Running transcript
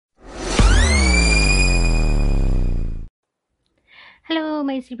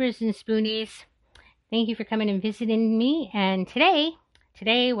my zebras and spoonies. Thank you for coming and visiting me. And today,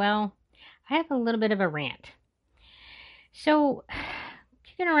 well, I have a little bit of a rant. So,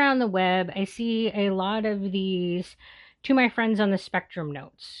 kicking around the web, I see a lot of these to my friends on the spectrum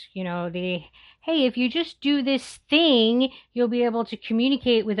notes. Hey, if you just do this thing, you'll be able to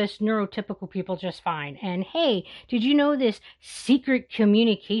communicate with us neurotypical people just fine. And hey, did you know this secret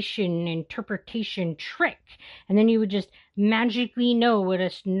communication interpretation trick? And then you would just magically know what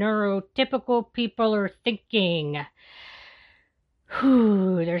us neurotypical people are thinking.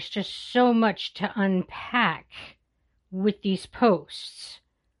 Whew, there's just so much to unpack with these posts.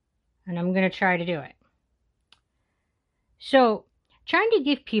 And I'm going to try to do it. So, trying to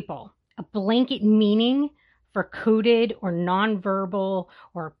give people a blanket meaning for coded or nonverbal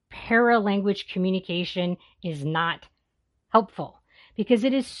or paralanguage communication is not helpful because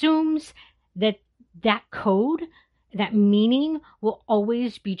it assumes that code, that meaning will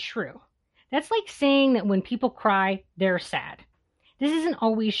always be true. That's like saying that when people cry, they're sad. This isn't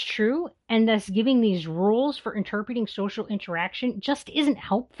always true, and thus giving these rules for interpreting social interaction just isn't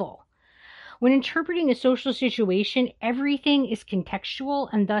helpful. When interpreting a social situation, everything is contextual,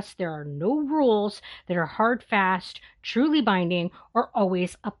 and thus there are no rules that are hard, fast, truly binding, or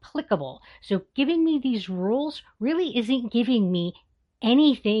always applicable. So giving me these rules really isn't giving me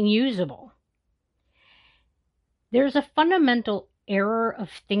anything usable. There's a fundamental error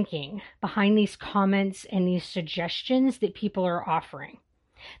of thinking behind these comments and these suggestions that people are offering.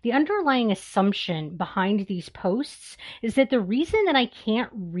 The underlying assumption behind these posts is that the reason that I can't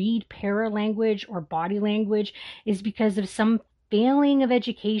read paralanguage or body language is because of some failing of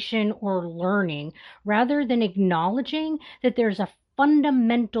education or learning, rather than acknowledging that there's a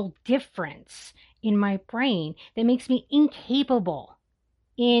fundamental difference in my brain that makes me incapable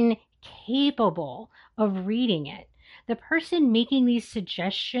of reading it. The person making these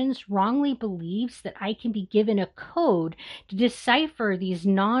suggestions wrongly believes that I can be given a code to decipher these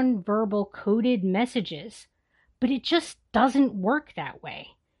nonverbal coded messages, but it just doesn't work that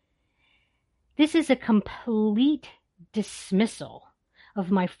way. This is a complete dismissal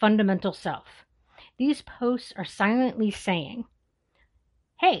of my fundamental self. These posts are silently saying,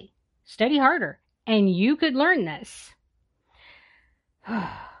 hey, study harder, and you could learn this.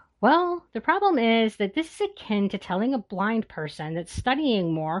 Well, the problem is that this is akin to telling a blind person that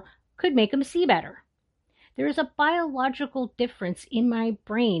studying more could make them see better. There is a biological difference in my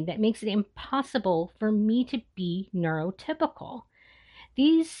brain that makes it impossible for me to be neurotypical.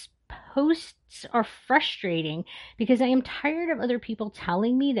 These posts are frustrating because I am tired of other people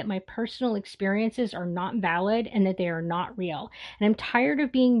telling me that my personal experiences are not valid and that they are not real. And I'm tired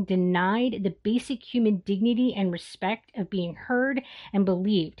of being denied the basic human dignity and respect of being heard and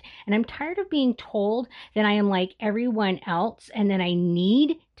believed. And I'm tired of being told that I am like everyone else and that I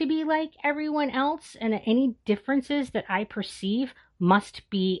need to be like everyone else and that any differences that I perceive must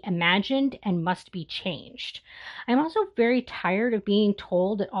be imagined and must be changed. I'm also very tired of being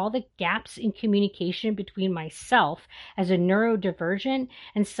told that all the gaps in communication between myself as a neurodivergent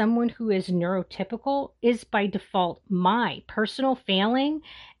and someone who is neurotypical is by default my personal failing,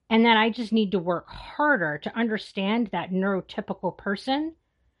 and that I just need to work harder to understand that neurotypical person.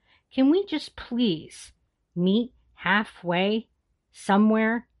 Can we just please meet halfway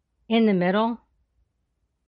somewhere in the middle?